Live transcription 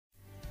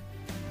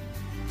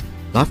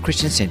Life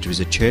Christian Centre is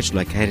a church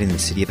located in the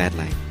city of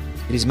Adelaide.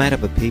 It is made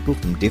up of people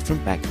from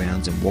different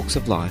backgrounds and walks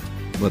of life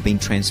who have been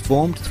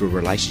transformed through a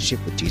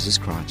relationship with Jesus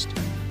Christ.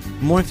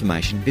 For more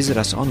information, visit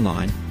us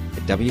online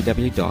at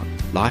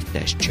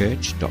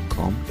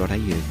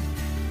www.life-church.com.au.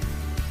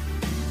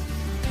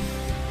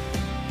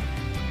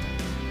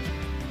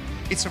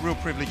 It's a real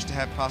privilege to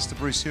have Pastor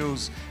Bruce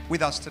Hills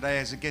with us today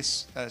as a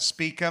guest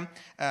speaker.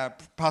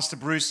 Pastor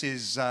Bruce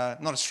is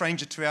not a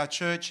stranger to our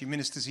church. He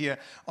ministers here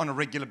on a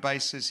regular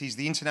basis. He's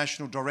the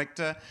International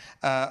Director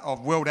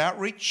of World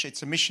Outreach.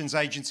 It's a missions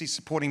agency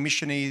supporting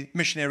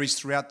missionaries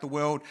throughout the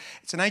world.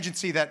 It's an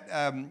agency that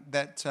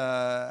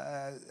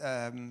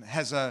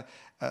has a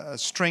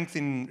strength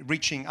in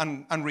reaching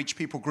unreached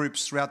people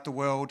groups throughout the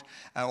world,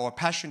 or a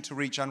passion to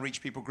reach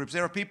unreached people groups.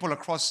 There are people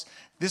across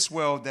this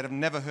world that have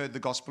never heard the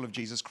gospel of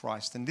Jesus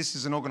Christ, and this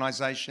is an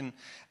organization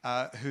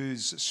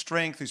whose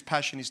strength, whose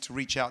passion is to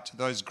reach out to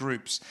those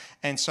groups.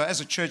 And so as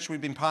a church,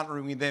 we've been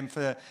partnering with them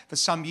for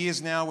some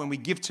years now. When we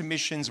give to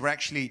missions, we're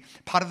actually,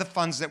 part of the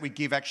funds that we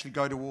give actually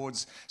go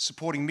towards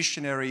supporting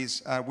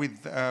missionaries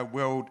with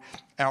World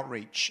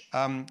Outreach.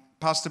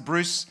 Pastor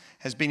Bruce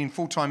has been in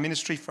full-time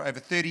ministry for over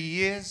 30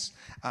 years.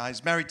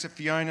 He's married to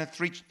Fiona,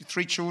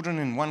 three children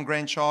and one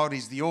grandchild.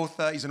 He's the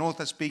author. He's an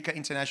author, speaker,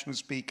 international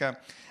speaker,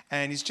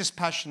 and he's just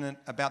passionate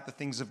about the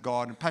things of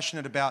God and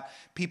passionate about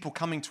people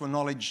coming to a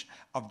knowledge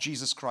of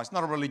Jesus Christ.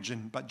 Not a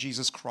religion, but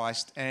Jesus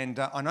Christ. And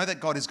I know that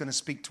God is going to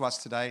speak to us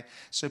today,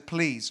 so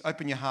please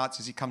open your hearts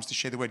as he comes to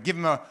share the word. Give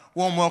him a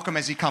warm welcome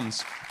as he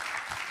comes.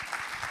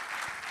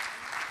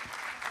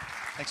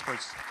 Thanks,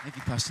 Bruce. Thank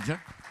you, Pastor Joe.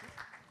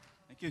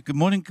 Thank you. Good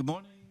morning. Good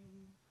morning.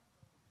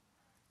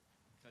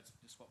 Just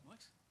swap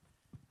mics.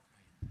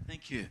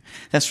 Thank you.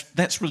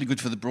 That's really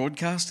good for the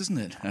broadcast, isn't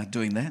it?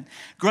 Doing that.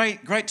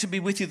 Great to be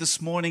with you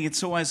this morning.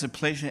 It's always a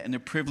pleasure and a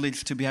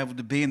privilege to be able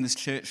to be in this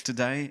church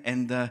today.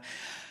 And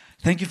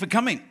thank you for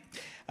coming.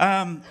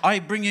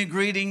 I bring you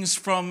greetings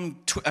from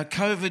a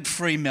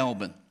COVID-free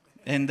Melbourne.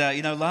 And,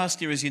 last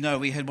year, as you know,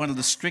 we had one of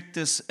the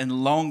strictest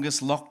and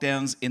longest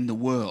lockdowns in the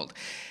world.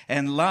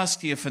 And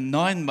last year, for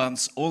 9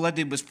 months, all I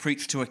did was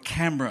preach to a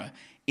camera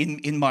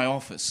in my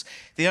office.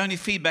 The only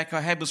feedback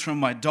I had was from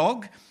my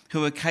dog,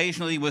 who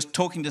occasionally was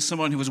talking to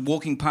someone who was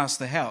walking past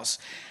the house.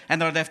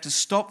 And I'd have to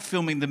stop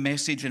filming the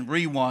message and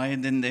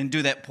rewind and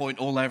do that point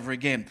all over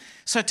again.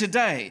 So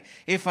today,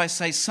 if I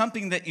say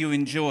something that you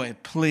enjoy,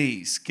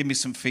 please give me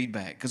some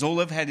feedback, because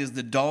all I've had is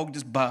the dog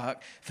just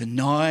bark for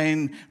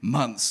 9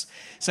 months.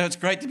 So it's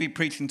great to be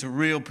preaching to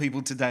real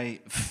people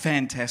today.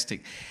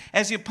 Fantastic.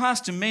 As your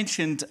pastor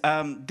mentioned,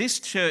 this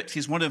church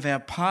is one of our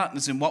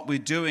partners in what we're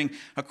doing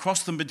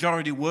across the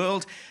majority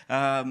world.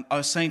 I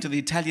was saying to the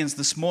Italians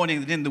this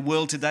morning that in the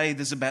world today,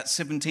 there's about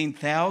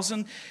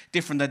 17,000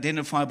 different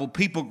identifiable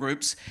people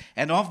groups,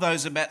 and of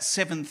those, about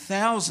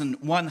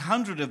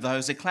 7,100 of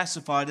those are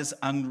classified as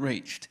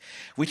unreached,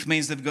 which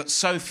means they've got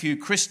so few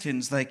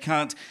Christians they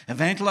can't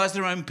evangelize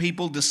their own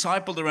people,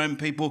 disciple their own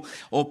people,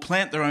 or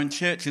plant their own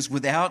churches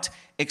without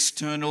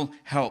external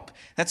help.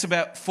 That's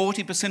about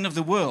 40% of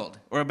the world,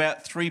 or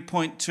about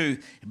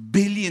 3.2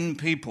 billion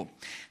people.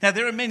 Now,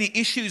 there are many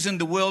issues in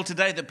the world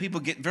today that people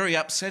get very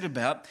upset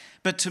about,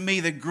 but to me,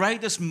 the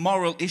greatest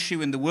moral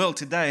issue in the world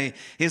today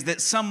is that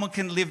someone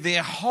can live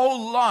their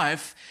whole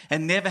life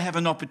and never have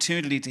an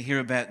opportunity to hear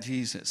about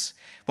Jesus.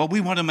 Well, we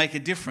want to make a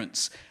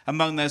difference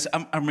among those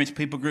unreached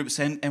people groups,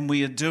 and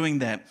we are doing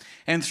that.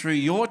 And through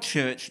your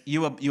church,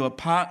 you are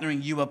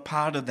partnering, you are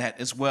part of that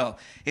as well.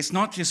 It's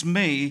not just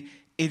me,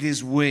 it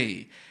is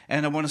we.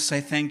 And I want to say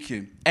thank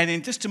you. And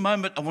in just a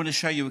moment, I want to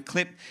show you a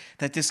clip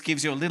that just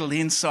gives you a little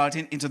insight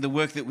into the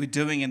work that we're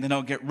doing, and then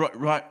I'll get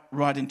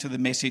right into the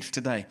message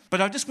today.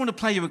 But I just want to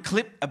play you a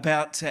clip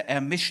about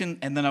our mission,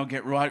 and then I'll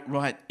get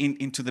right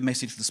into the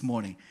message this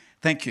morning.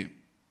 Thank you.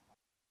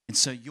 And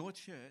so your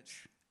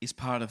church is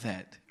part of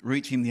that,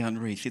 reaching the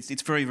unreached.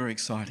 It's very, very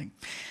exciting.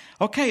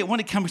 Okay, I want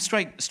to come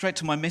straight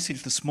to my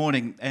message this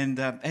morning, and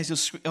as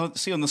you'll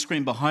see on the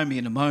screen behind me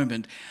in a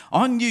moment,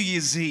 on New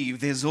Year's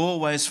Eve, there's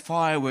always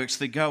fireworks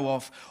that go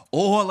off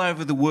all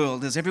over the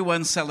world as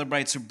everyone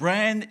celebrates a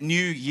brand new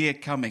year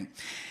coming.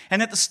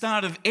 And at the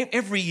start of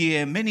every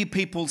year, many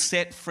people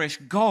set fresh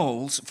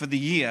goals for the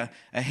year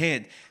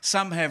ahead.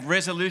 Some have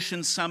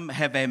resolutions, some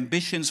have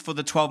ambitions for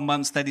the 12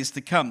 months that is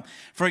to come.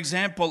 For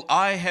example,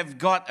 I have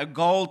got a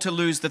goal to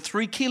lose the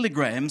 3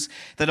 kilograms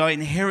that I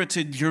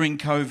inherited during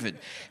COVID.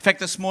 In fact,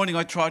 this morning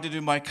I tried to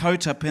do my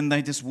coat up and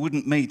they just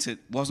wouldn't meet. It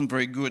wasn't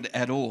very good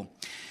at all.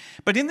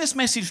 But in this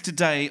message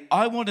today,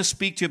 I want to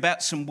speak to you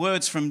about some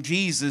words from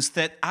Jesus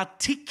that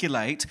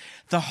articulate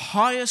the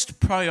highest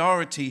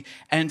priority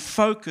and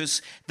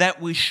focus that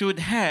we should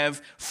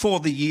have for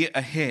the year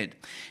ahead.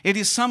 It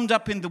is summed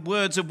up in the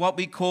words of what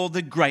we call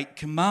the Great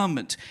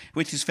Commandment,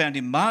 which is found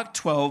in Mark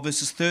 12,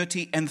 verses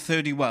 30 and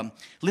 31.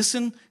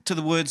 Listen to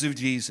the words of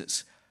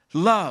Jesus.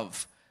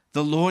 Love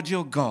the Lord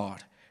your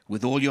God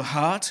with all your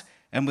heart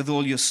and with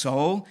all your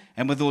soul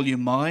and with all your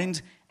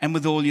mind and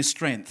with all your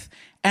strength.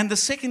 And the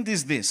second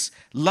is this,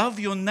 love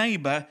your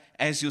neighbor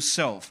as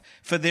yourself,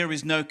 for there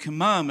is no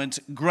commandment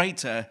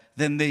greater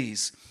than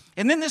these.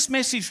 And in this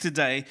message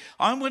today,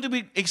 I'm going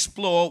to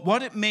explore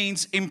what it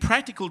means in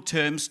practical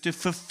terms to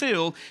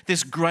fulfill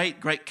this great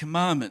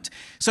commandment.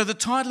 So the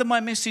title of my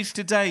message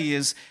today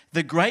is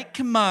The Great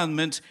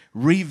Commandment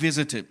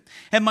Revisited.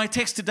 And my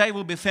text today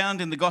will be found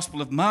in the Gospel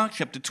of Mark,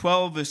 chapter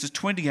 12, verses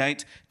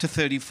 28 to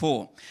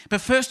 34. But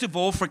first of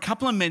all, for a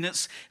couple of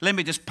minutes, let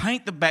me just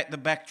paint the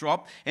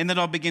backdrop, and then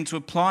I'll begin to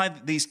apply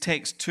these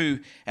texts to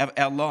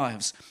our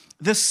lives.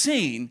 The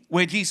scene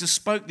where Jesus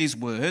spoke these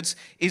words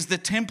is the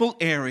temple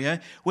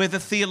area where the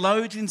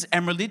theologians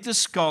and religious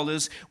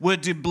scholars were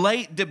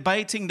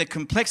debating the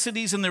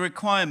complexities and the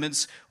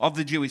requirements of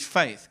the Jewish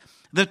faith.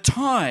 The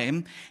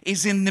time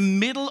is in the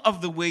middle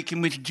of the week in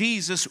which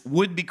Jesus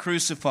would be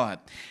crucified.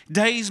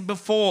 Days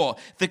before,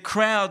 the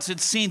crowds had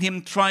seen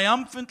him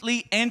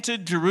triumphantly enter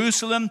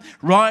Jerusalem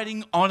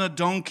riding on a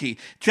donkey.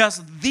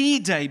 Just the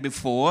day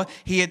before,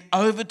 he had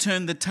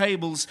overturned the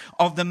tables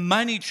of the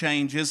money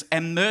changers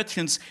and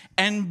merchants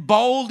and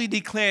boldly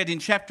declared in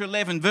chapter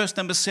 11, verse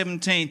number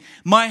 17,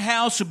 "My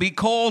house will be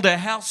called a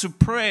house of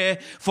prayer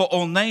for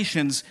all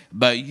nations,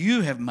 but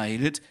you have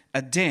made it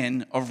a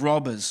den of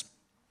robbers."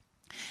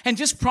 And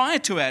just prior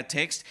to our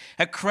text,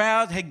 a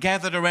crowd had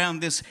gathered around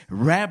this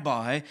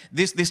rabbi,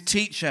 this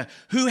teacher,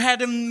 who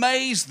had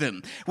amazed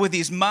them with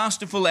his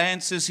masterful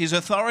answers, his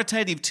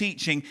authoritative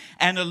teaching,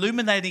 and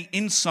illuminating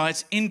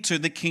insights into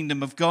the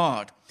kingdom of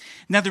God.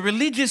 Now, the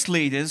religious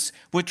leaders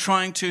were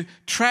trying to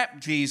trap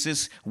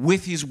Jesus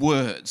with his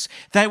words.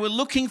 They were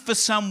looking for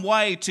some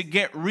way to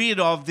get rid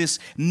of this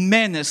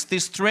menace,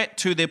 this threat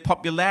to their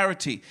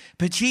popularity.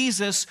 But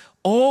Jesus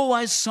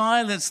always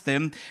silenced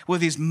them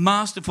with his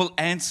masterful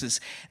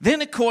answers.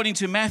 Then, according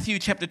to Matthew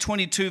chapter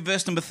 22,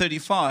 verse number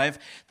 35,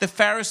 the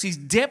Pharisees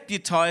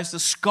deputized a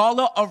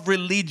scholar of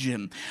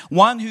religion,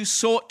 one who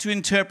sought to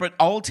interpret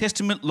Old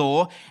Testament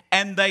law,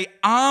 and they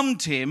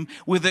armed him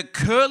with a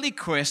curly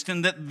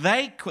question that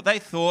they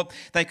thought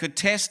they could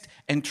test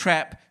and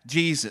trap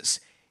Jesus.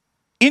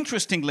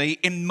 Interestingly,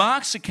 in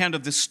Mark's account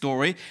of this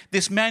story,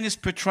 this man is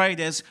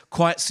portrayed as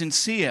quite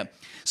sincere.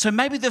 So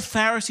maybe the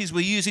Pharisees were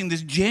using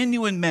this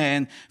genuine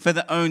man for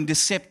their own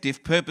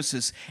deceptive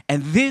purposes.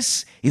 And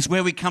this is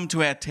where we come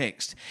to our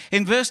text.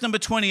 In verse number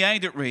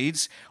 28 it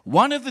reads,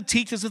 "One of the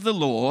teachers of the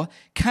law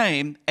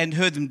came and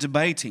heard them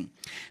debating.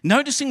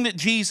 Noticing that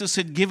Jesus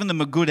had given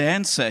them a good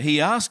answer,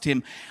 he asked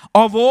him,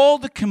 'Of all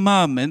the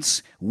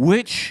commandments,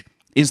 which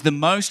is the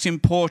most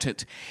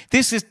important?'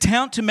 This is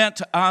tantamount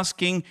to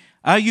asking,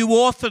 'Are you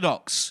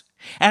orthodox?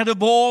 Out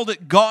of all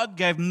that God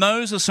gave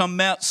Moses on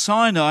Mount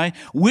Sinai,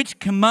 which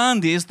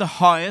command is the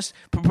highest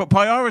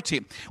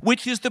priority?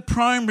 Which is the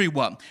primary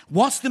one?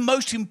 What's the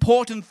most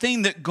important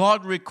thing that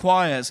God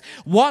requires?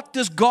 What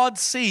does God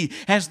see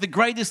as the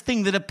greatest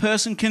thing that a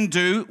person can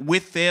do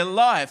with their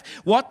life?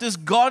 What does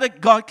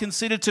God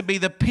consider to be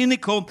the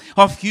pinnacle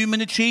of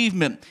human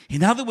achievement?'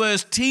 In other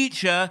words,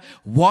 teacher,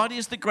 what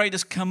is the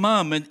greatest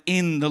commandment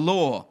in the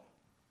law?"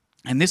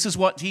 And this is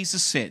what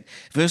Jesus said.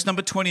 Verse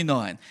number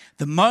 29.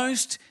 "The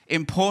most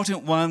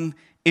important one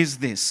is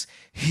this.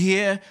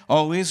 Hear,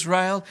 O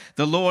Israel,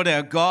 the Lord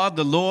our God,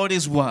 the Lord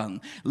is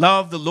one.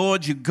 Love the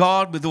Lord your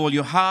God with all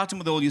your heart and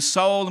with all your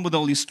soul and with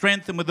all your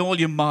strength and with all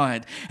your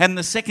mind. And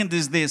the second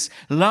is this.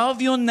 Love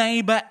your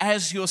neighbor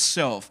as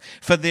yourself,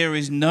 for there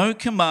is no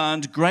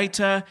command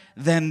greater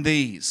than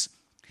these."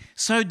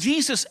 So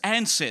Jesus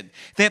answered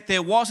that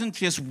there wasn't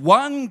just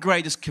one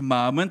greatest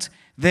commandment,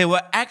 there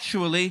were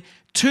actually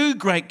two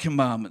great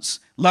commandments.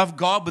 Love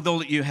God with all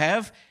that you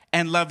have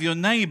and love your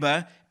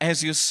neighbor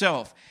as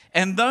yourself.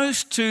 And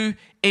those two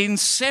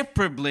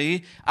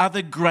inseparably are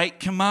the great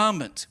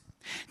commandment.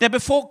 Now,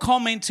 before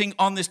commenting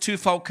on this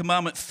twofold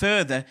commandment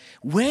further,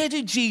 where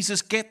did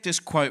Jesus get this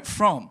quote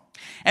from?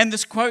 And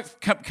this quote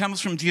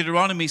comes from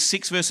Deuteronomy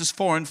 6 verses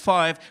 4 and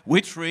 5,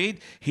 which read,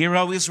 "Hear,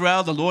 O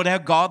Israel, the Lord our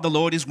God, the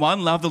Lord is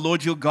one. Love the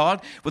Lord your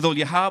God with all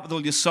your heart, with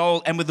all your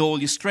soul, and with all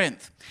your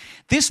strength."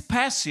 This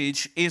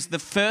passage is the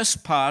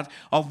first part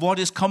of what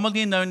is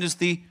commonly known as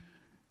the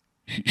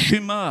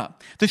Shema.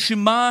 The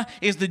Shema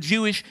is the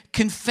Jewish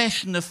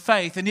confession of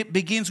faith, and it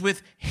begins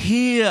with,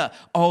 "Hear,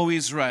 O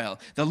Israel,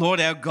 the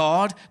Lord our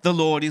God, the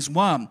Lord is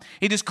one."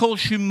 It is called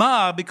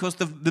Shema because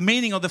the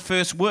meaning of the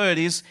first word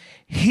is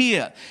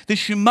hear. The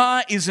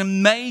Shema is a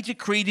major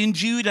creed in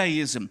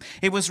Judaism.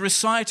 It was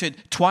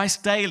recited twice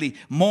daily,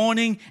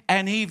 morning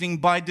and evening,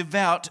 by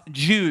devout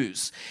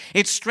Jews.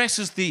 It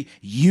stresses the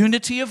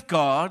unity of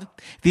God,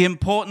 the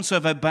importance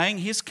of obeying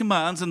His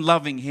commands and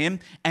loving Him,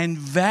 and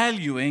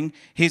valuing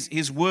His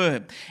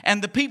word.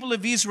 And the people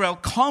of Israel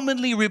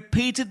commonly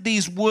repeated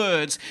these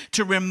words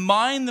to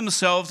remind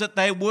themselves that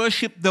they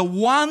worship the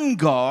one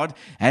God,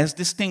 as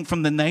distinct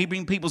from the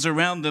neighboring peoples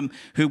around them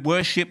who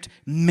worshipped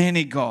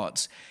many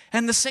gods.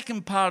 And the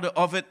second part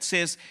of it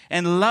says,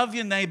 "And love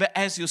your neighbor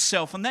as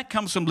yourself." And that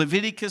comes from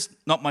Leviticus,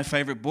 not my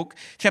favorite book,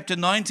 chapter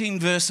 19,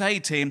 verse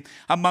 18,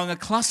 among a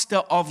cluster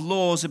of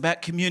laws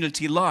about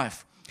community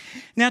life.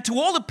 Now, to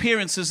all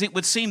appearances, it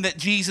would seem that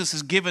Jesus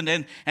has given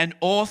an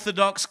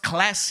orthodox,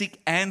 classic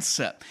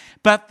answer.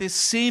 But this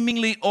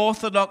seemingly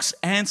orthodox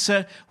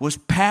answer was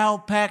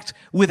power-packed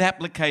with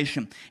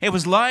application. It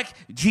was like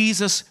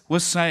Jesus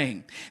was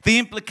saying, the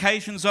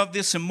implications of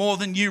this are more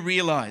than you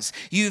realize.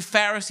 You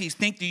Pharisees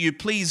think that you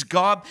please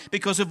God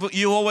because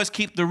you always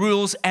keep the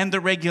rules and the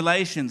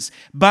regulations.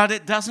 But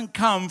it doesn't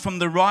come from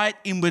the right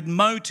inward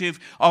motive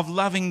of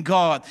loving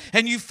God.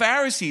 And you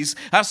Pharisees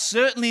are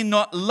certainly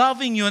not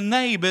loving your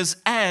neighbors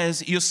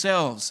as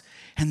yourselves.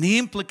 And the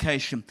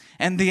implication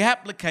and the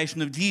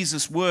application of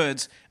Jesus'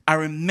 words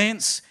are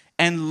immense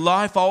and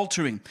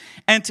life-altering.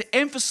 And to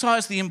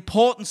emphasize the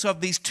importance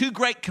of these two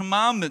great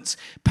commandments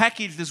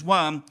packaged as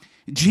one,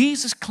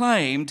 Jesus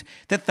claimed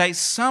that they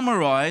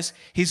summarize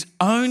his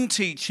own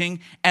teaching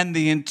and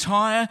the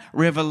entire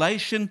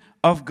revelation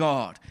of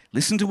God.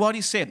 Listen to what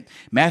he said.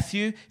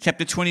 Matthew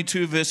chapter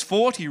 22 verse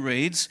 40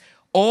 reads,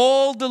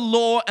 "All the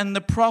law and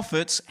the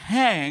prophets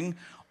hang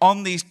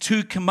on these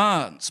two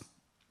commands."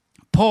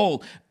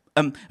 Paul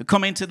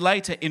commented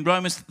later in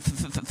Romans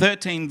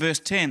 13 verse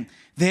 10,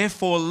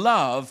 "Therefore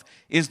love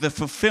is the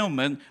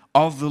fulfillment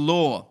of the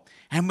law."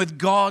 And with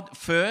God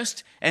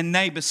first and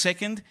neighbor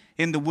second,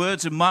 in the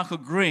words of Michael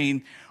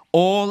Green,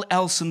 all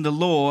else in the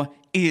law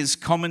is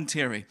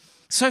commentary.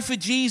 So for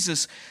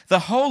Jesus,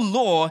 the whole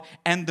law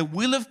and the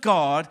will of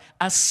God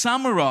are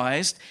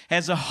summarized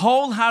as a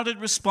wholehearted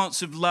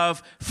response of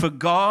love for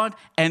God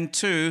and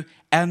to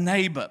our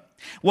neighbor.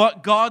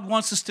 What God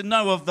wants us to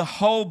know of the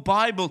whole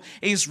Bible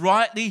is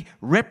rightly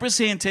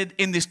represented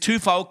in this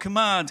twofold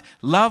command: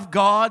 love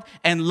God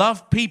and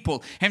love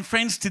people. And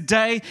friends,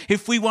 today,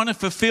 if we want to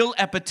fulfill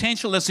our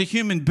potential as a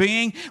human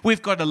being,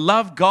 we've got to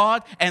love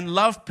God and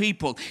love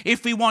people.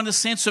 If we want a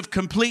sense of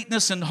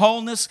completeness and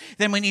wholeness,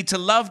 then we need to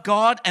love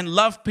God and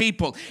love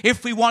people.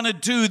 If we want to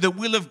do the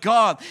will of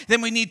God, then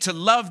we need to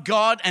love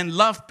God and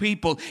love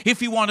people. If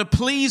we want to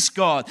please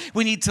God,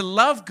 we need to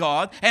love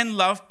God and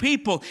love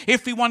people.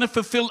 If we want to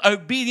fulfill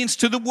obedience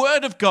to the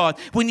Word of God,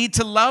 we need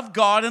to love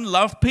God and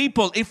love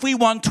people. If we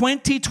want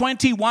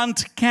 2021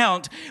 to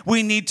count,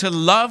 we need to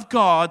love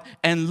God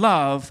and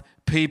love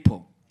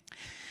people.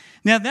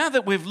 Now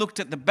that we've looked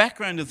at the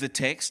background of the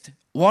text,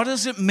 what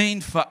does it mean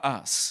for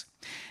us?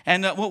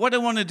 And what I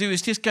want to do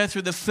is just go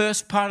through the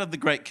first part of the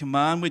Great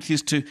Command, which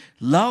is to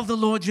love the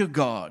Lord your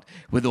God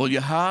with all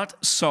your heart,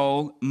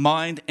 soul,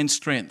 mind, and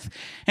strength.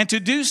 And to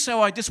do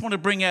so, I just want to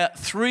bring out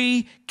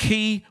three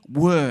key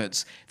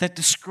words that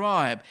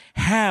describe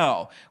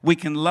how we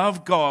can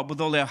love God with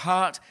all our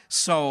heart,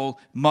 soul,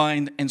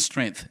 mind, and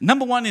strength.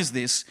 Number one is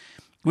this: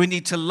 we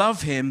need to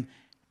love Him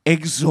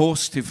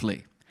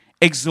exhaustively.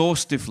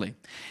 Exhaustively.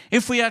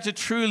 If we are to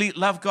truly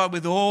love God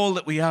with all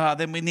that we are,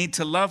 then we need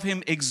to love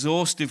Him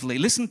exhaustively.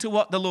 Listen to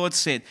what the Lord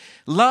said.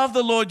 Love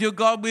the Lord your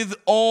God with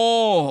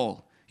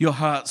all your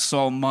heart,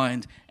 soul,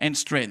 mind, and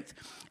strength.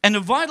 And a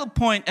vital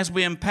point as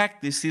we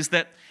unpack this is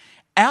that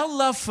our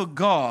love for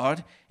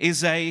God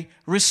is a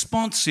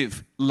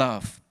responsive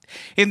love.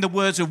 In the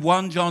words of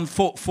 1 John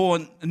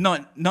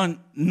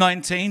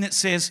 4:19, it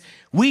says,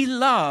 "We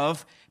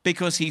love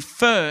because He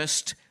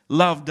first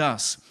loved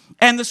us."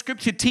 And the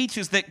scripture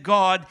teaches that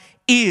God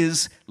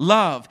is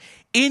love.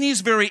 In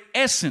His very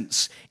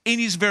essence, in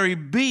His very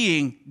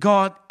being,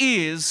 God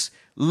is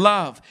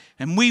love.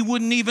 And we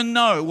wouldn't even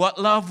know what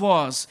love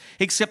was,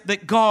 except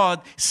that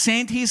God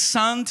sent His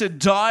Son to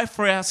die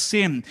for our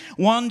sin.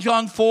 1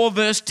 John 4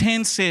 verse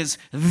 10 says,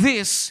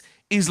 "This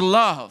is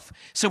love."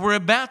 So we're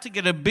about to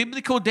get a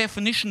biblical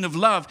definition of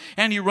love.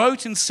 And he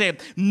wrote and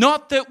said,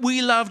 "Not that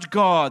we loved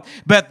God,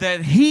 but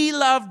that He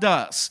loved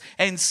us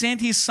and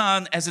sent His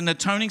Son as an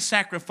atoning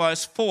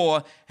sacrifice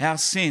for our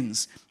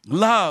sins."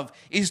 Love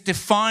is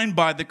defined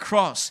by the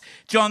cross.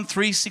 John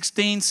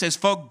 3:16 says,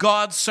 "For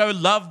God so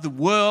loved the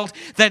world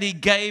that He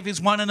gave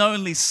His one and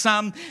only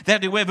Son,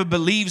 that whoever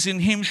believes in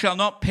Him shall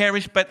not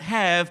perish but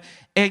have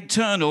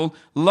eternal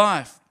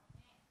life."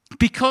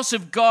 Because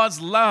of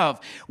God's love,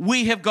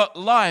 we have got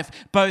life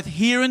both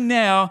here and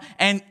now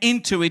and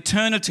into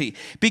eternity.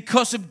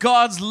 Because of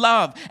God's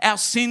love, our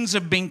sins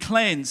have been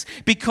cleansed.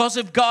 Because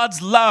of God's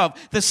love,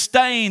 the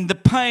stain, the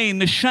pain,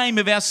 the shame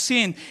of our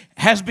sin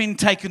has been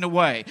taken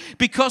away.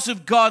 Because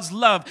of God's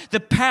love,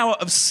 the power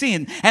of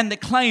sin and the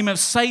claim of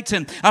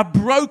Satan are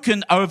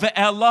broken over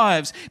our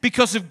lives.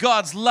 Because of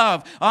God's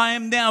love, I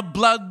am now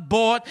blood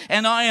bought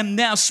and I am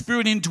now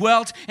spirit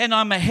indwelt and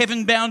I'm a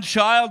heaven-bound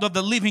child of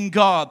the living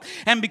God.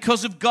 And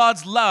because of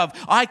God's love,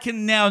 I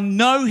can now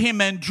know Him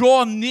and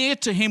draw near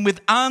to Him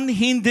with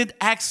unhindered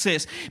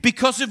access.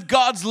 Because of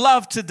God's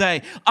love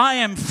today, I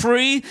am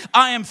free,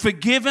 I am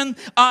forgiven,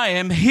 I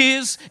am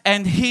His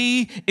and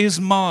He is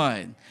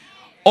mine.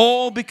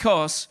 All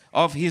because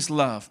of His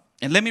love.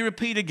 And let me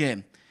repeat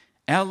again.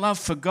 Our love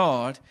for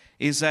God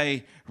is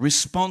a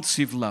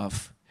responsive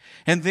love.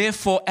 And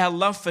therefore our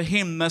love for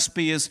Him must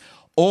be as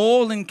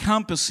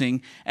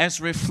all-encompassing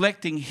as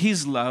reflecting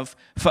his love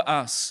for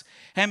us.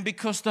 And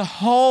because the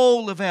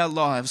whole of our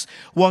lives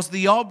was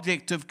the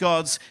object of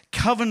God's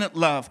covenant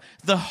love,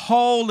 the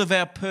whole of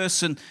our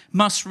person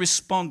must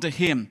respond to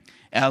him.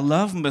 Our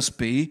love must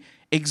be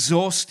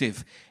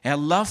exhaustive. Our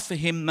love for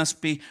him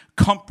must be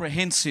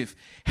comprehensive.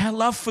 Our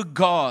love for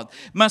God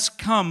must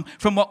come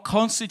from what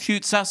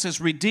constitutes us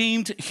as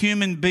redeemed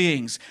human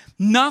beings.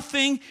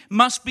 Nothing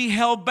must be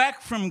held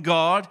back from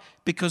God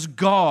because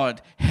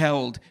God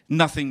held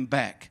nothing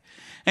back.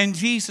 And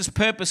Jesus'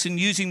 purpose in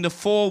using the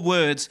 4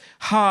 words,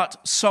 heart,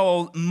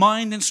 soul,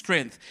 mind, and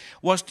strength,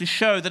 was to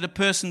show that a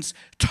person's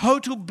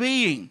total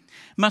being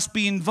must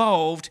be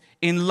involved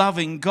in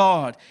loving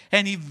God.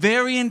 And he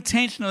very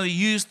intentionally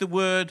used the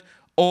word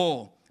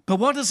all. But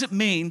what does it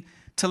mean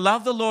to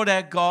love the Lord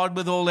our God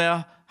with all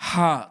our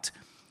heart?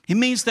 It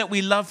means that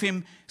we love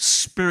him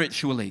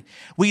spiritually.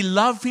 We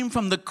love him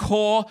from the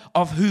core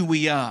of who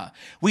we are.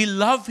 We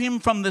love him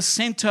from the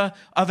center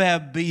of our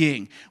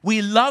being.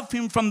 We love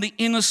him from the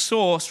inner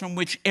source from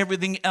which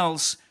everything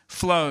else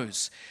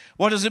flows.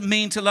 What does it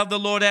mean to love the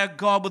Lord our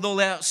God with all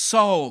our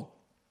soul?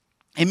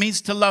 It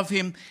means to love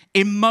him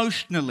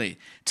emotionally,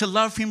 to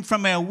love him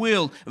from our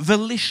will,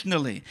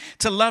 volitionally,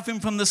 to love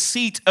him from the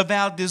seat of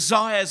our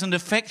desires and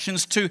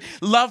affections, to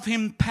love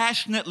him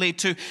passionately,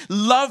 to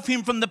love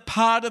him from the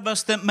part of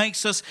us that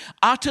makes us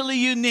utterly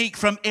unique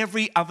from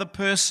every other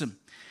person.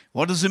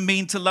 What does it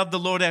mean to love the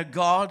Lord our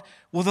God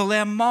with all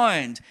our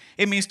mind?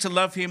 It means to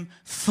love him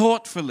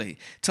thoughtfully,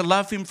 to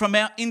love him from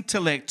our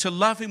intellect, to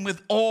love him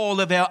with all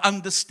of our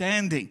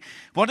understanding.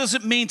 What does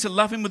it mean to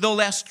love him with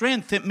all our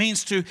strength? It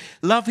means to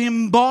love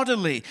him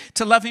bodily,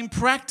 to love him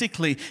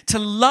practically, to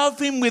love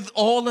him with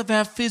all of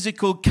our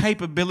physical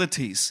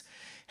capabilities.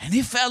 And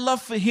if our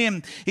love for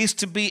him is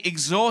to be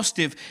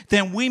exhaustive,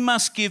 then we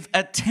must give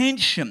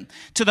attention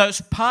to those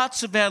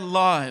parts of our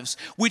lives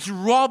which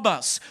rob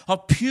us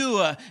of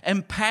pure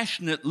and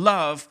passionate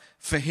love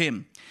for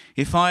him.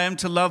 If I am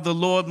to love the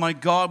Lord my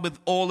God with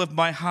all of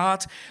my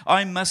heart,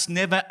 I must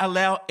never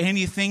allow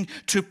anything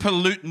to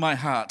pollute my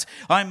heart.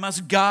 I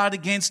must guard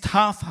against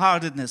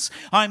half-heartedness.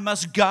 I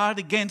must guard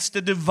against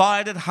a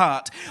divided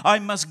heart. I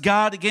must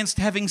guard against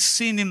having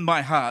sin in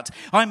my heart.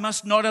 I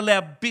must not allow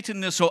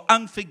bitterness or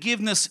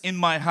unforgiveness in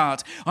my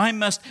heart. I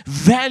must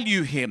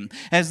value him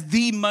as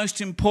the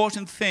most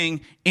important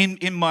thing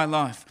in my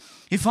life.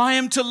 If I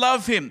am to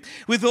love him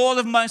with all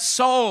of my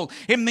soul,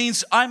 it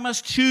means I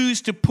must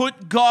choose to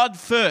put God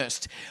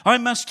first. I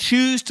must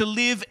choose to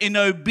live in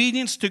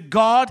obedience to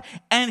God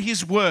and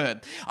his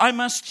word. I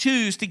must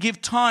choose to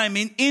give time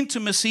in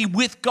intimacy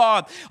with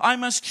God. I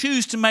must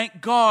choose to make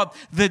God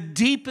the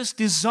deepest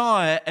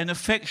desire and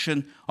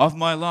affection of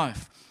my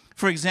life.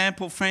 For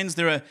example, friends,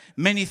 there are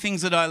many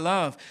things that I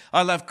love.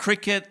 I love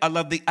cricket. I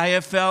love the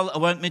AFL. I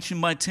won't mention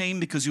my team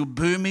because you'll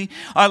boo me.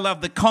 I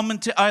love the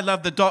commentary. I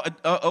love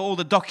all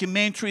the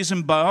documentaries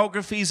and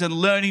biographies and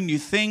learning new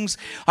things.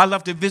 I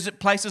love to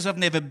visit places I've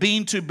never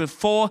been to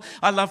before.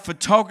 I love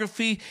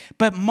photography.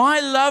 But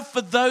my love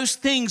for those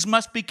things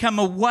must become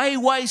a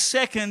way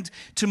second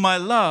to my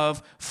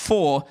love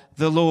for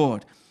the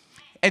Lord.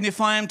 And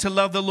if I am to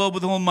love the Lord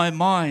with all my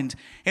mind,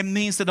 it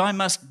means that I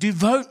must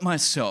devote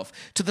myself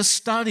to the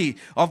study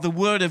of the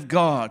Word of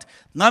God.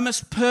 And I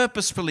must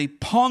purposefully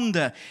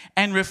ponder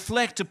and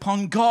reflect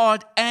upon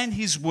God and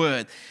his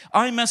Word.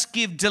 I must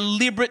give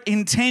deliberate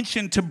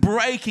intention to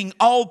breaking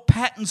old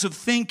patterns of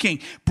thinking,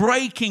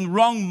 breaking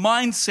wrong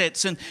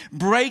mindsets, and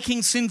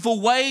breaking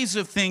sinful ways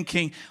of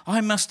thinking.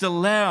 I must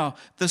allow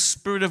the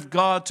Spirit of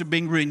God to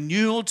bring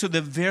renewal to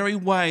the very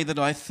way that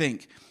I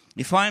think.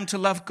 If I am to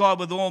love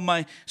God with all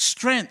my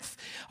strength,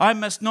 I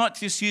must not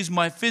just use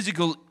my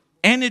physical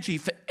energy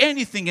for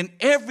anything and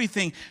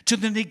everything to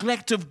the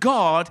neglect of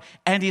God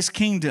and his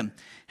kingdom.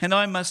 And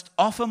I must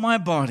offer my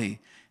body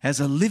as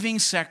a living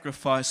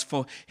sacrifice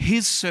for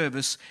his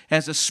service,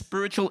 as a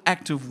spiritual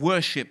act of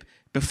worship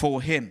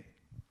before him.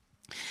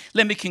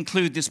 Let me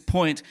conclude this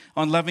point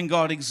on loving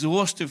God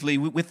exhaustively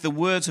with the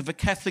words of a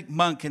Catholic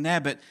monk and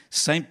abbot,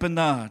 Saint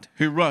Bernard,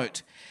 who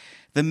wrote,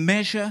 "The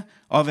measure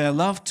of our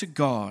love to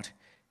God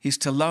is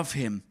to love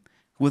him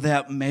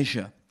without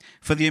measure.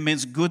 For the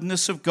immense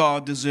goodness of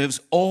God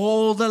deserves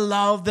all the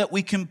love that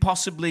we can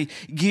possibly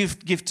give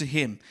to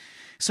him."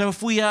 So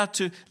if we are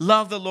to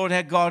love the Lord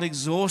our God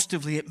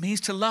exhaustively, it means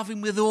to love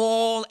him with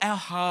all our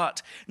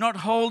heart, not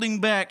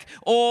holding back,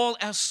 all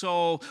our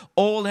soul,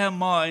 all our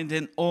mind,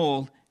 and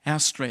all our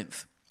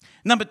strength.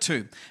 Number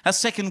 2, a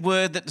second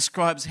word that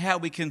describes how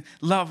we can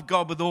love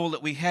God with all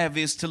that we have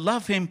is to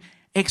love him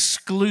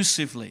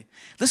exclusively.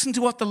 Listen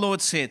to what the Lord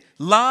said.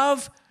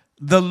 Love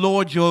the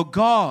Lord your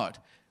God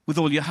with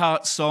all your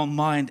heart, soul,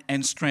 mind,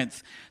 and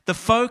strength. The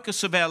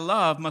focus of our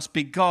love must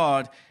be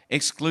God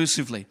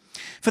exclusively.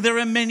 For there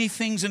are many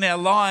things in our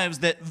lives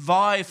that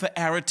vie for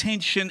our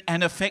attention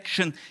and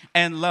affection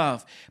and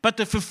love. But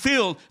to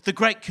fulfill the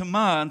great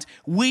command,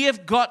 we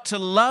have got to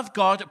love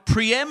God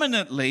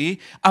preeminently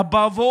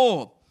above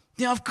all.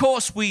 Now, of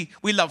course, we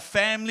love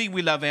family,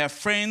 we love our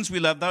friends, we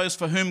love those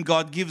for whom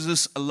God gives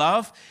us a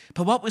love.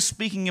 But what we're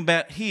speaking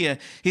about here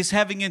is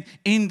having an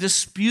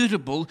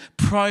indisputable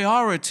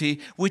priority,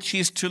 which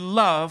is to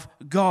love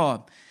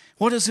God.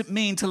 What does it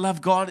mean to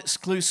love God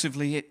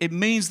exclusively? It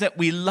means that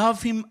we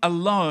love him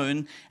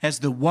alone as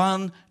the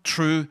one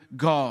true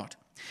God.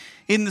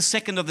 In the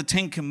second of the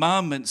Ten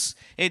Commandments,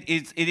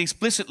 it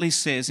explicitly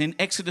says in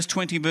Exodus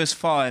 20 verse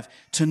 5,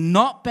 to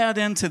not bow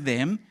down to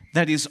them,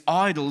 that is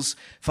idols,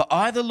 for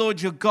I, the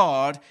Lord your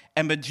God,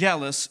 am a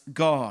jealous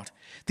God.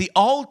 The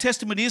Old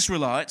Testament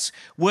Israelites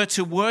were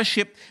to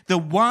worship the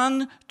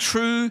one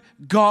true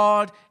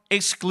God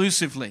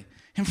exclusively.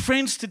 And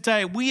friends,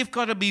 today we have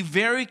got to be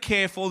very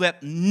careful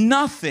that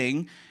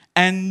nothing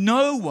and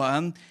no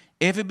one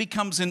ever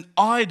becomes an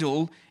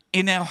idol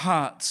in our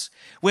hearts,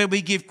 where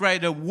we give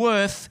greater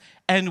worth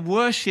and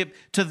worship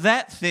to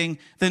that thing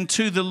than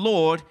to the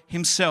Lord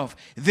himself.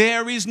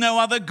 There is no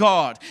other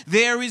God.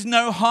 There is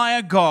no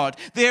higher God.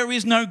 There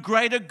is no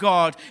greater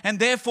God. And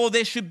therefore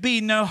there should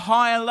be no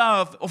higher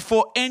love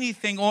for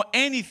anything or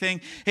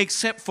anything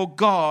except for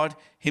God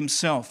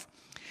himself.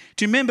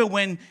 Do you remember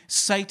when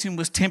Satan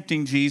was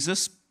tempting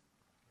Jesus?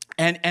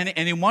 And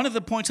in one of the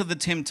points of the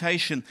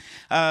temptation,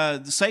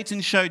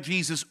 Satan showed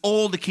Jesus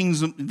all the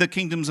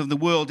kingdoms of the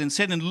world and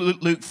said in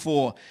Luke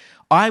 4,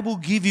 I will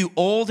give you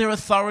all their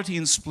authority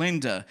and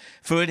splendor,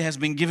 for it has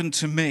been given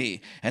to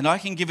me, and I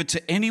can give it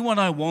to anyone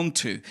I want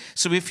to.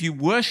 So if you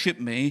worship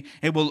me,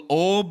 it will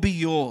all be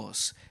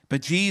yours.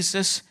 But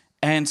Jesus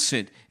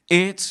answered,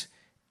 it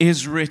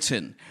is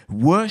written,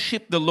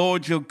 worship the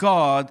Lord your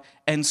God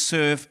and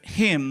serve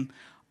him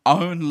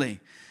only.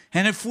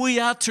 And if we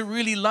are to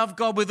really love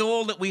God with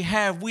all that we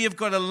have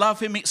got to love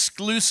him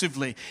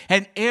exclusively.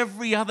 And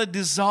every other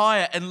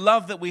desire and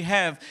love that we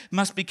have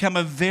must become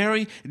a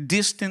very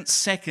distant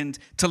second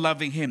to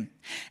loving him.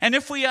 And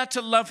if we are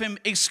to love him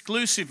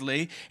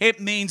exclusively, it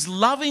means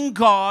loving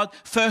God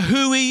for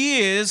who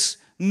he is,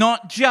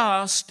 not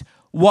just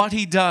what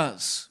he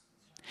does.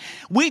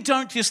 We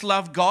don't just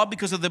love God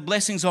because of the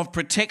blessings of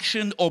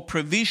protection or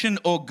provision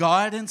or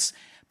guidance,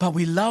 but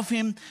we love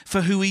him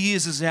for who he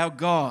is as our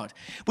God.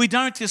 We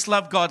don't just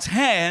love God's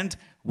hand,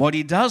 what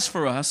he does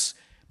for us,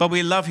 but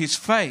we love his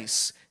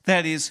face,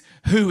 that is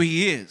who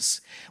he is.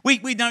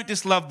 We don't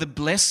just love the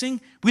blessing,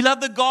 we love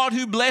the God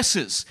who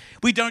blesses.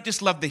 We don't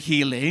just love the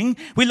healing,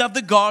 we love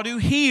the God who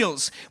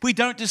heals. We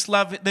don't just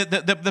love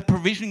the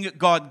provision that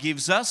God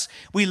gives us,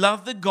 we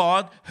love the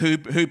God who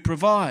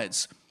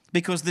provides.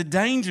 Because the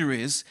danger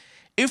is,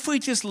 if we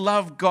just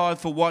love God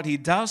for what he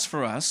does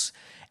for us,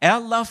 our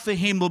love for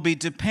him will be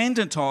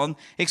dependent on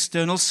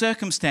external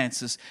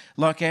circumstances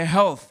like our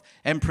health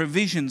and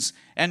provisions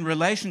and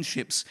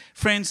relationships.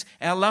 Friends,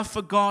 our love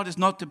for God is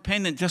not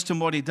dependent just on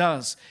what he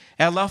does.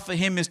 Our love for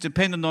him is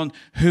dependent on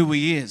who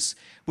he is.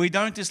 We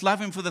don't just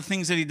love him for the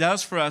things that he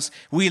does for us.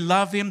 We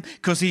love him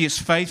because he is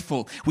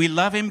faithful. We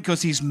love him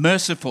because he's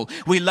merciful.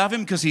 We love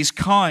him because he's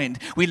kind.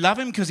 We love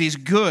him because he's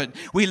good.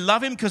 We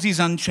love him because he's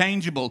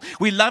unchangeable.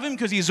 We love him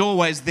because he's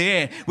always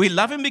there. We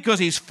love him because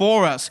he's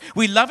for us.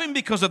 We love him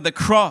because of the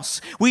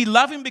cross. We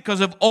love him because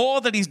of all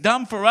that he's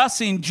done for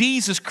us in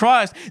Jesus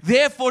Christ.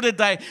 Therefore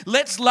today,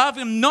 let's love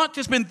him not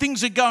just when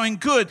things are going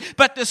good,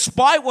 but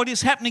despite what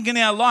is happening in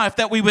our life,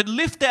 that we would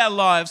lift our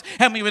lives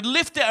and we would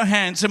lift our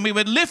hands and we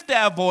would lift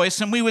our voice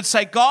and we would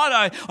say,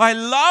 God, I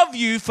love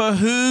you for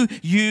who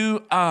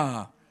you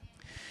are.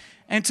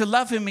 And to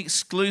love him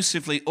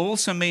exclusively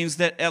also means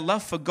that our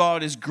love for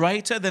God is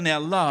greater than our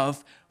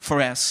love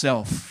for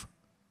ourselves.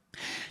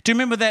 Do you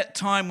remember that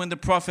time when the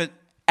prophet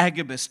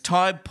Agabus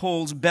tied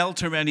Paul's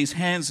belt around his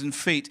hands and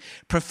feet,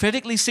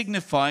 prophetically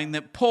signifying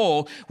that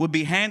Paul would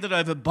be handed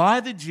over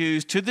by the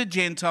Jews to the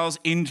Gentiles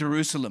in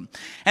Jerusalem?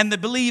 And the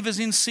believers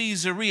in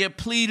Caesarea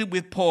pleaded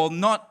with Paul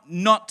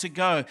not to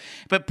go.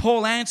 But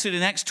Paul answered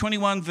in Acts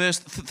 21 verse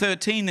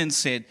 13 and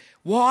said,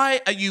 why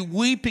are you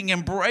weeping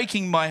and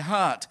breaking my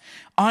heart?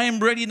 I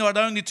am ready not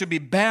only to be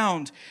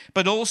bound,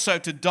 but also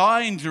to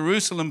die in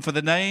Jerusalem for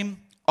the name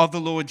of the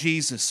Lord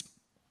Jesus.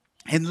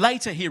 And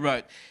later he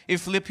wrote in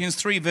Philippians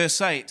 3 verse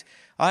 8,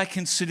 I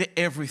consider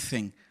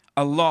everything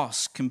a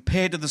loss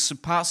compared to the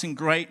surpassing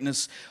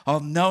greatness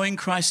of knowing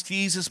Christ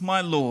Jesus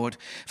my Lord,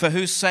 for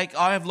whose sake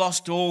I have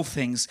lost all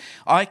things.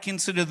 I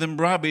consider them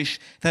rubbish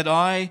that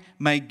I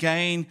may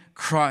gain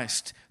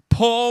Christ.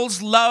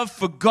 Paul's love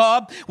for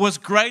God was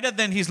greater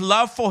than his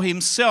love for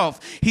himself.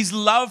 His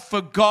love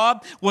for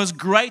God was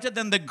greater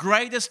than the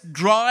greatest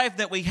drive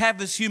that we have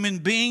as human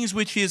beings,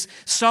 which is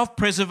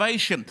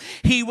self-preservation.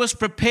 He was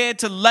prepared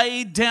to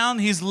lay down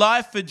his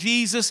life for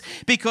Jesus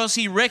because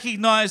he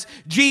recognized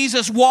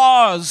Jesus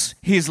was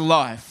his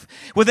life.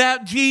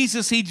 Without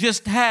Jesus, he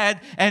just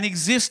had an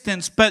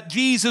existence, but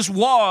Jesus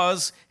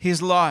was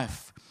his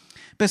life.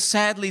 But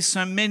sadly,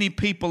 so many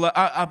people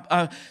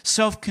are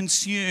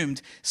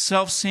self-consumed,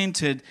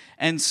 self-centered,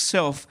 and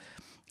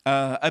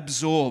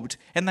self-absorbed.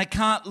 And they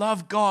can't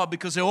love God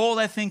because all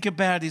they think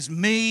about is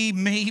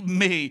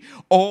me,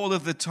 all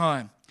of the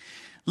time.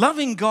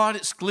 Loving God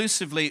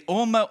exclusively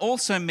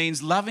also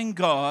means loving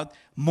God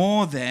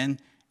more than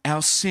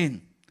our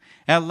sin.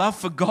 Our love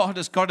for God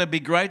has got to be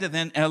greater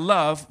than our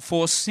love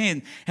for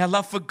sin. Our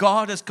love for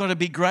God has got to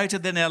be greater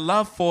than our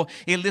love for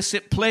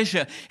illicit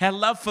pleasure. Our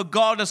love for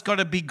God has got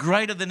to be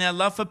greater than our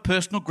love for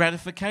personal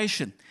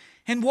gratification.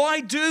 And why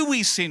do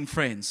we sin,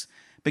 friends?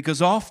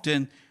 Because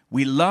often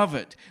we love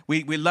it.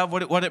 We love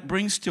what it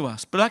brings to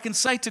us. But I can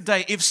say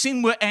today, if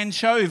sin were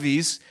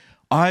anchovies,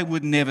 I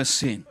would never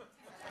sin.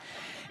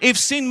 If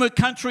sin were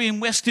country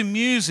and western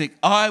music,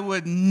 I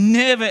would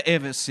never,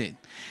 ever sin.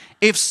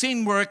 If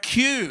sin were a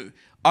cue,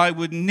 I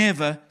would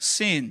never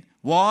sin.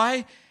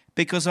 Why?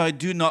 Because I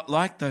do not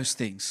like those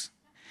things.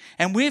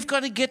 And we've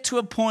got to get to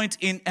a point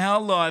in our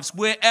lives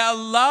where our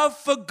love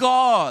for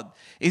God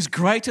is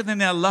greater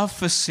than our love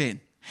for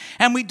sin.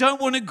 And we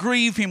don't want to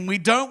grieve Him. We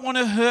don't want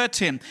to hurt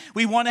Him.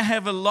 We want to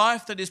have a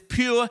life that is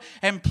pure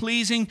and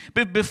pleasing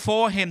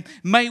before Him.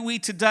 May we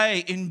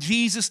today, in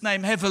Jesus'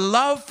 name, have a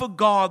love for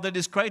God that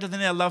is greater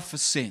than our love for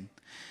sin.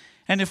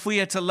 And if we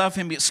are to love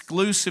Him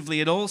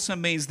exclusively, it also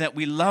means that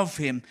we love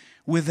Him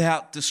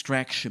without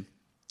distraction.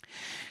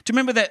 Do you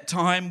remember that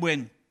time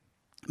when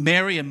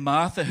Mary and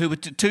Martha, who were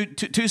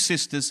two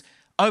sisters,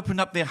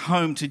 opened up their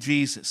home to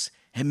Jesus?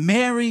 And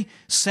Mary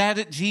sat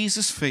at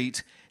Jesus'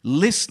 feet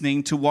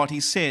listening to what He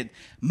said.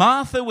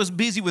 Martha was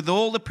busy with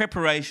all the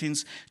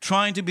preparations,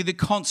 trying to be the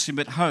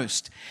consummate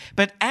host.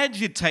 But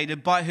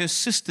agitated by her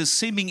sister's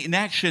seeming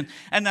inaction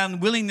and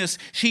unwillingness,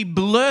 she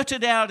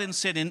blurted out and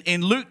said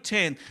in Luke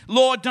 10,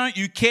 "Lord, don't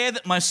you care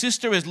that my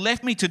sister has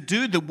left me to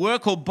do the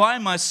work all by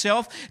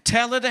myself?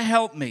 Tell her to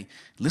help me."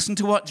 Listen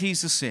to what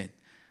Jesus said.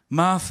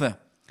 "Martha,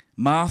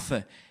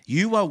 Martha,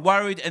 you are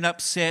worried and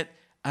upset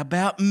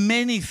about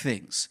many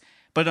things.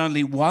 But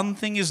only one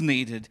thing is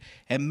needed,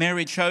 and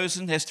Mary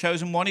has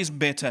chosen what is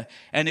better,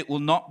 and it will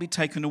not be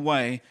taken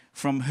away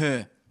from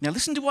her." Now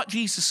listen to what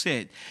Jesus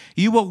said.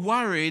 You are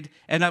worried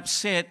and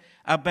upset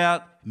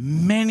about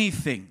many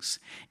things.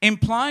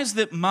 Implies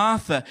that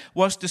Martha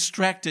was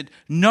distracted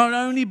not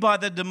only by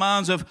the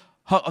demands of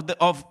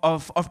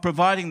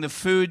providing the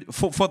food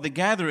for the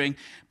gathering,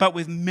 but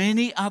with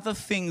many other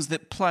things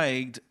that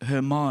plagued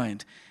her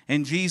mind.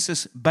 And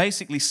Jesus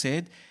basically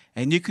said,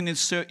 and you can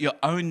insert your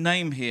own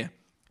name here,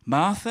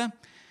 Martha,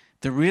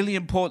 the really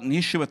important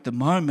issue at the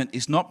moment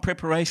is not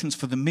preparations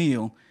for the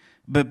meal,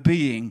 but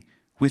being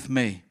with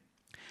me.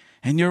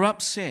 And you're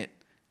upset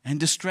and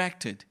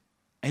distracted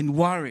and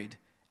worried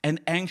and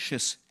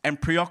anxious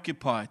and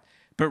preoccupied,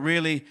 but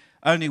really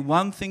only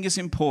one thing is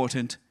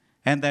important,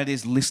 and that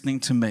is listening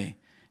to me.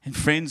 And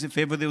friends, if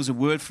ever there was a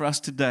word for us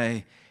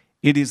today,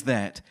 it is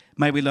that.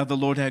 May we love the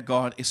Lord our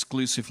God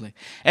exclusively.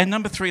 And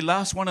number 3,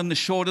 last one and the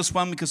shortest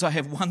one, because I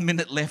have 1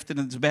 minute left and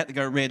it's about to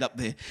go red up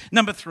there.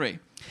 Number 3,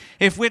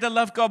 if we're to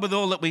love God with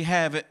all that we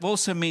have, it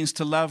also means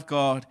to love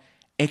God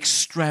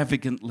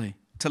extravagantly.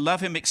 To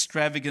love Him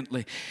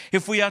extravagantly.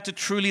 If we are to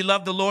truly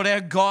love the Lord our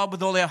God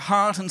with all our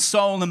heart and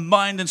soul and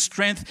mind and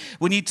strength,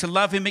 we need to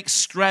love Him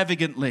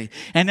extravagantly.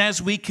 And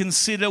as we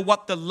consider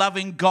what the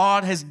loving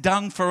God has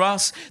done for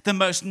us, the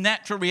most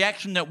natural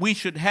reaction that we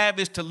should have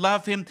is to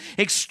love Him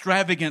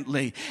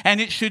extravagantly.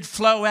 And it should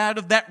flow out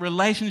of that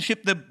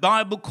relationship the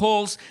Bible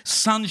calls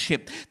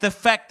sonship. The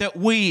fact that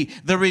we,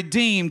 the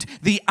redeemed,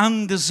 the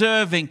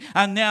undeserving,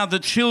 are now the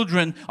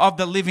children of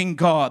the living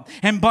God.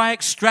 And by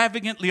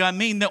extravagantly, I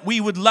mean that we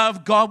would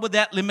love God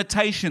without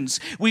limitations.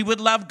 We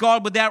would love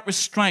God without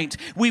restraint.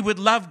 We would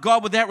love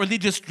God without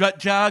religious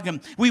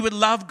jargon. We would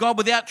love God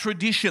without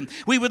tradition.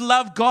 We would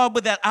love God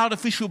without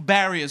artificial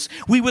barriers.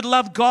 We would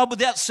love God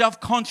without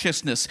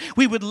self-consciousness.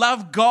 We would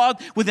love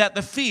God without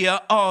the fear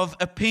of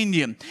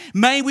opinion.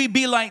 May we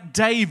be like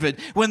David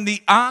when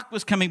the ark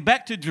was coming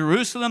back to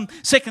Jerusalem.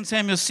 2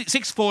 Samuel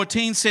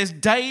 6:14 says,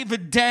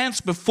 David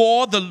danced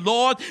before the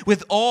Lord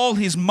with all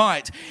his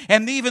might.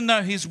 And even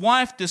though his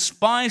wife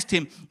despised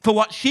him for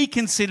what she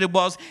considered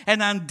was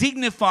an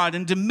undignified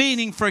and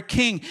demeaning for a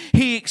king,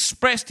 he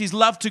expressed his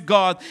love to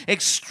God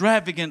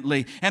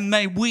extravagantly. And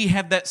may we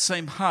have that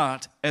same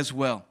heart as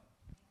well.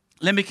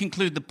 Let me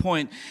conclude the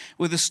point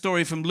with a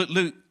story from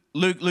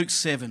Luke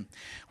 7,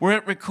 where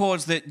it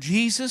records that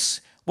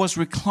Jesus was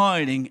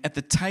reclining at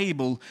the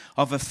table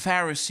of a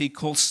Pharisee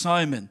called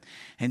Simon.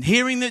 And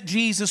hearing that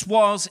Jesus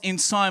was in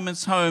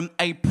Simon's home,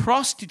 a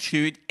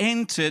prostitute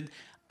entered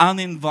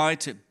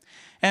uninvited.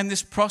 And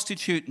this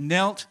prostitute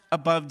knelt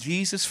above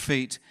Jesus'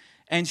 feet,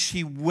 and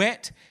she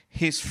wet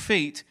his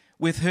feet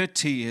with her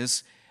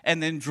tears,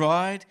 and then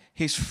dried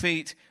his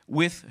feet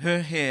with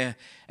her hair,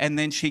 and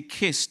then she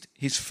kissed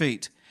his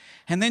feet.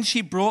 And then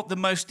she brought the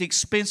most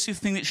expensive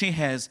thing that she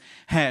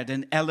had,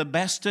 an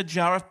alabaster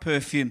jar of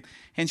perfume,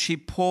 and she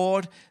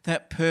poured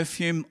that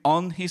perfume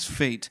on his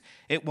feet.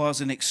 It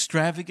was an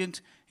extravagant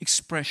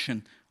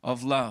expression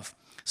of love.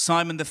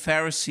 Simon the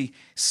Pharisee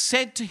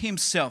said to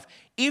himself,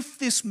 if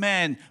this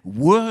man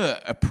were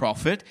a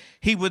prophet,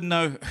 he would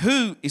know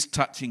who is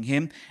touching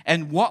him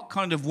and what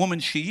kind of woman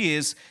she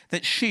is,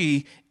 that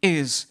she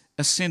is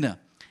a sinner.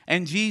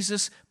 And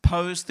Jesus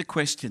posed the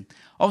question,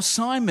 oh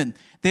Simon,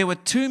 there were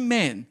two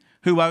men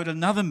who owed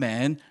another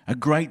man a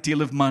great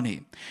deal of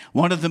money.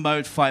 One of them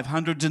owed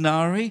 500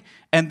 denarii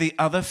and the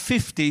other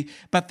 50,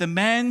 but the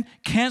man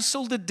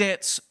cancelled the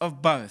debts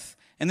of both.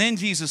 And then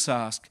Jesus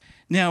asked,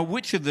 now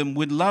which of them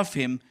would love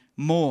him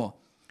more?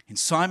 And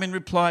Simon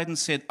replied and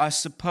said, I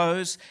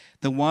suppose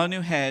the one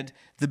who had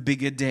the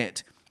bigger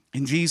debt.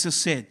 And Jesus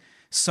said,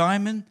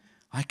 Simon,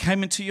 I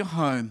came into your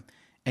home,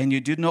 and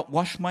you did not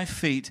wash my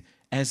feet,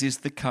 as is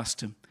the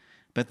custom.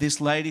 But this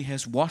lady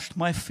has washed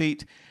my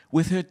feet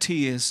with her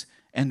tears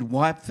and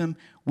wiped them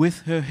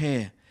with her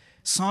hair.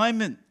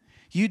 Simon,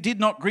 you did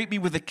not greet me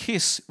with a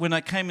kiss when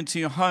I came into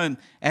your home,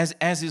 as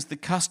is the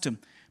custom.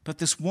 But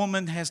this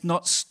woman has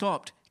not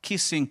stopped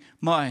kissing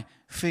my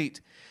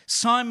feet.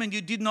 Simon,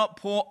 you did not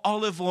pour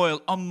olive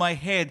oil on my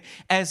head,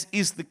 as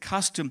is the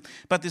custom.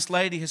 But this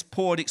lady has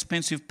poured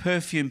expensive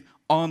perfume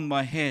on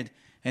my head.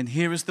 And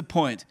here is the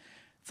point.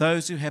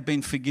 Those who have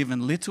been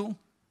forgiven little,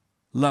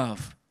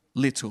 love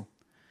little.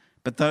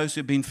 But those who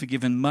have been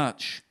forgiven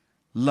much,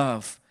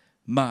 love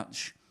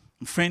much.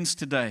 And friends,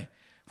 today,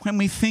 when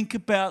we think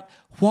about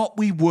what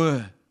we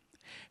were,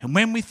 and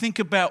when we think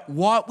about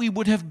what we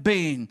would have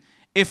been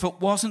if it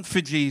wasn't for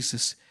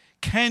Jesus,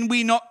 can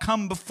we not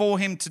come before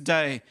him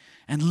today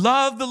and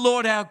love the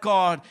Lord our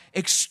God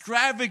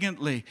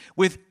extravagantly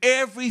with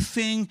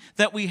everything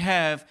that we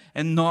have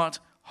and not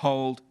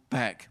hold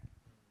back?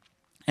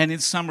 And in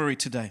summary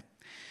today,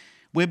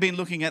 we've been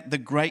looking at the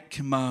great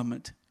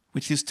commandment,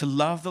 which is to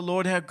love the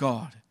Lord our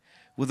God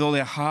with all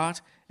our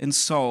heart and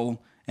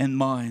soul and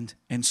mind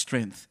and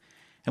strength.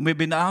 And we've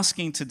been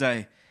asking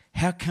today,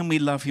 how can we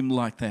love him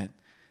like that?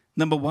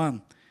 Number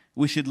one,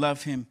 we should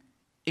love him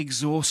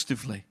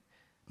exhaustively,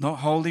 not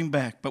holding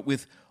back, but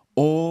with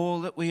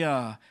all that we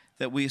are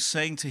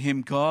saying to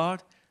him,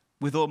 God,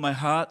 with all my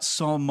heart,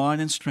 soul,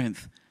 mind, and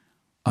strength,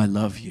 I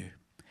love you.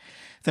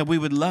 That we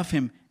would love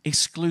him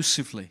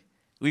exclusively.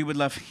 We would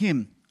love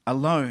him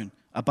alone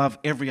above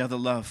every other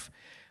love.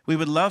 We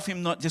would love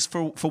him not just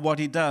for what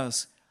he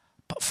does,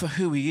 but for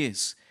who he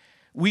is.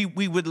 We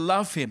would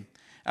love him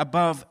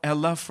above our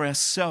love for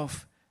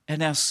ourselves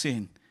and our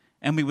sin.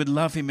 And we would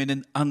love him in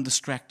an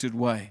undistracted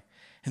way.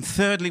 And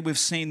thirdly, we've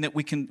seen that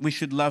we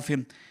should love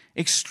him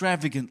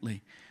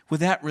extravagantly,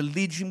 without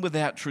religion,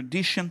 without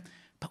tradition,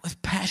 but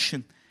with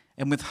passion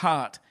and with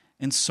heart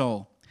and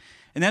soul.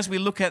 And as we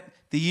look at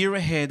the year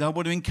ahead, I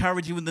want to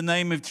encourage you in the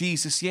name of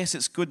Jesus. Yes,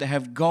 it's good to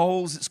have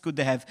goals. It's good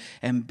to have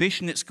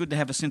ambition. It's good to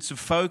have a sense of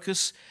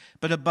focus.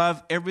 But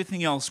above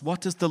everything else,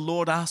 what does the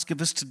Lord ask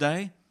of us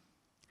today?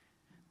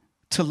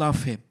 To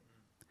love him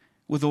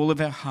with all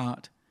of our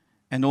heart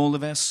and all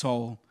of our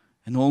soul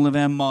and all of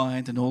our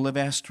mind and all of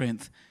our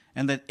strength,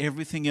 and that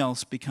everything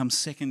else becomes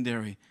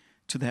secondary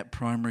to that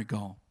primary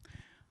goal.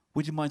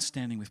 Would you mind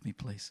standing with me,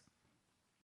 please?